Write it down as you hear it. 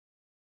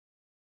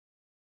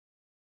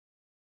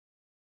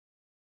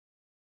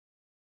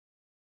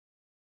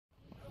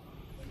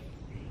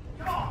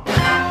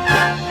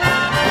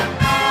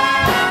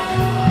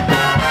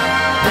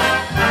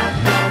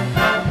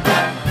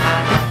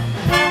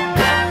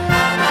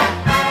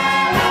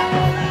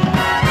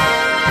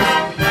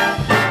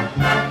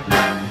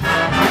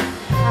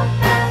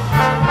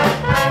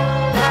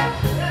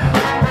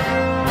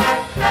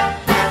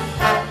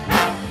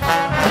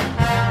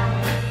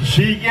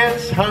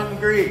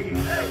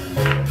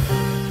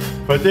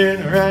for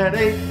dinner at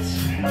 8.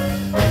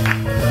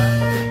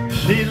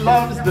 She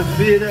loves the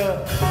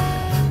theater,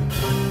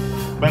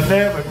 but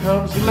never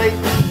comes late.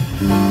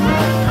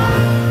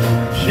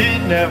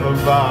 She'd never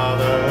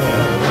bother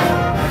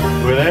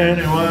with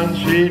anyone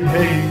she'd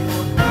hate.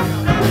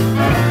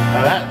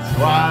 That's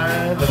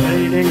why the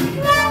lady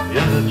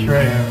is a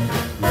tramp.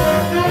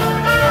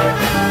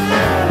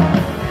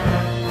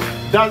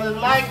 Doesn't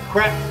like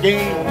crap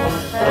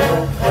games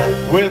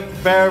with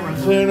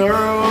barons and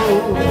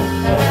earls.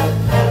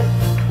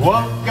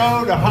 Won't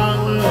go to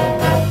Harlem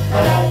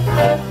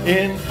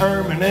in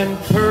ermine and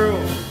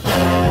pearls.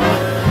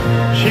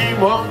 She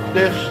won't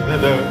dish the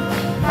dirt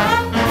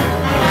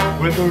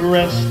with the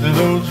rest of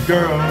those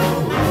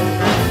girls.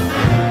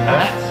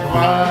 That's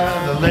why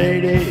the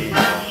lady,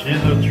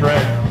 she's a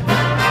tramp.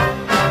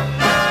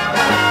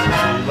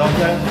 She loves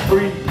that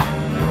free,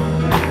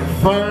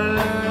 fine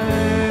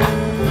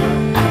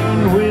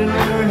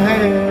winter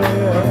hair,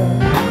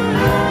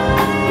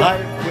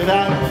 life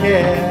without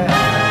care.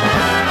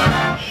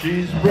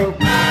 She's broke,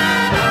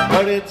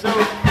 but it's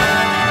okay.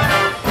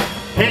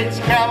 Hates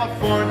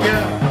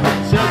California,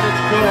 says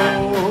it's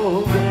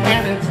cold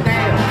and it's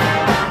damp.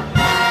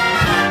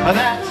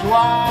 That's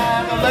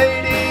why the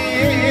lady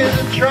is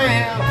a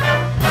tramp.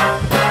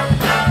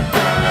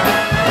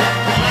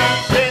 She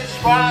sits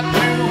far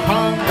too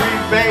hungry,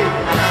 babe,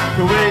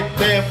 to wait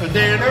there for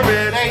dinner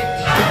at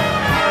 8.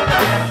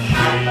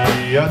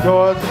 She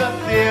adores the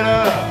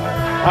theater,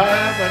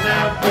 however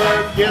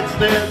never gets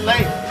there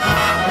late.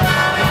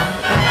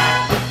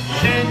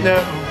 She'd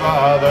never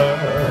bother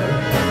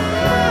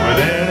with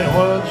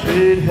anyone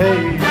she'd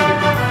hate.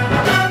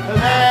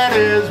 That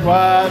is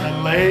why the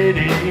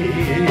lady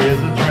is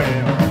a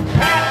tramp.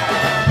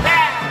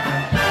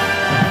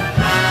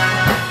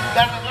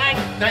 Doesn't like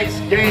nice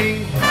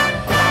games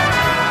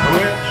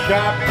with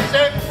sharpies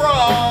and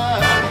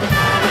fraud.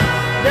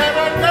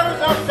 Never goes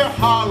up to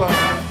Harlem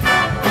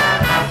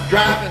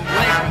driving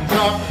Lincolns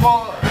off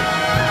Ford.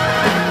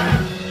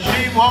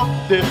 She won't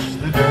dish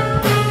the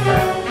dirt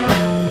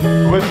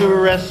with the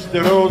rest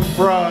of those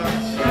broads.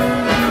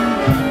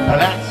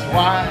 That's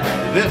why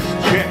this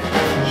chick,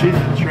 she's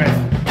a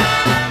tramp.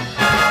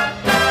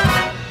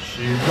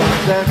 She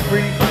loves that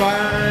free,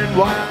 fine,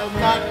 wild,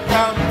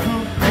 knockout,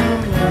 cuckoo,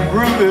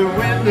 groovy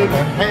wind in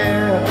her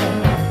hair,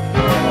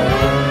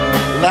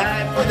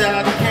 life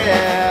without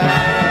care.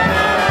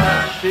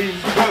 She's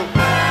broke,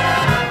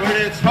 but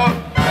it's hope.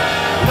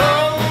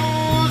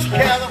 Knows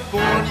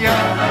California,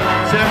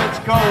 said it's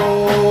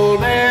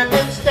cold and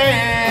it's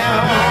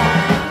damp.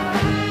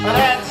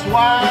 That's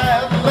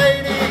why the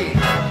lady,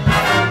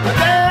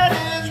 that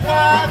is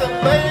why the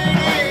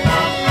lady,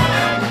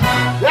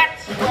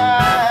 that's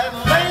why the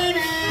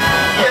lady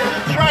is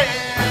a tramp.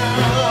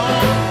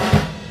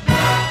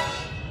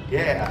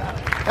 Yeah,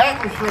 that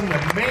was from the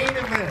main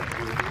event.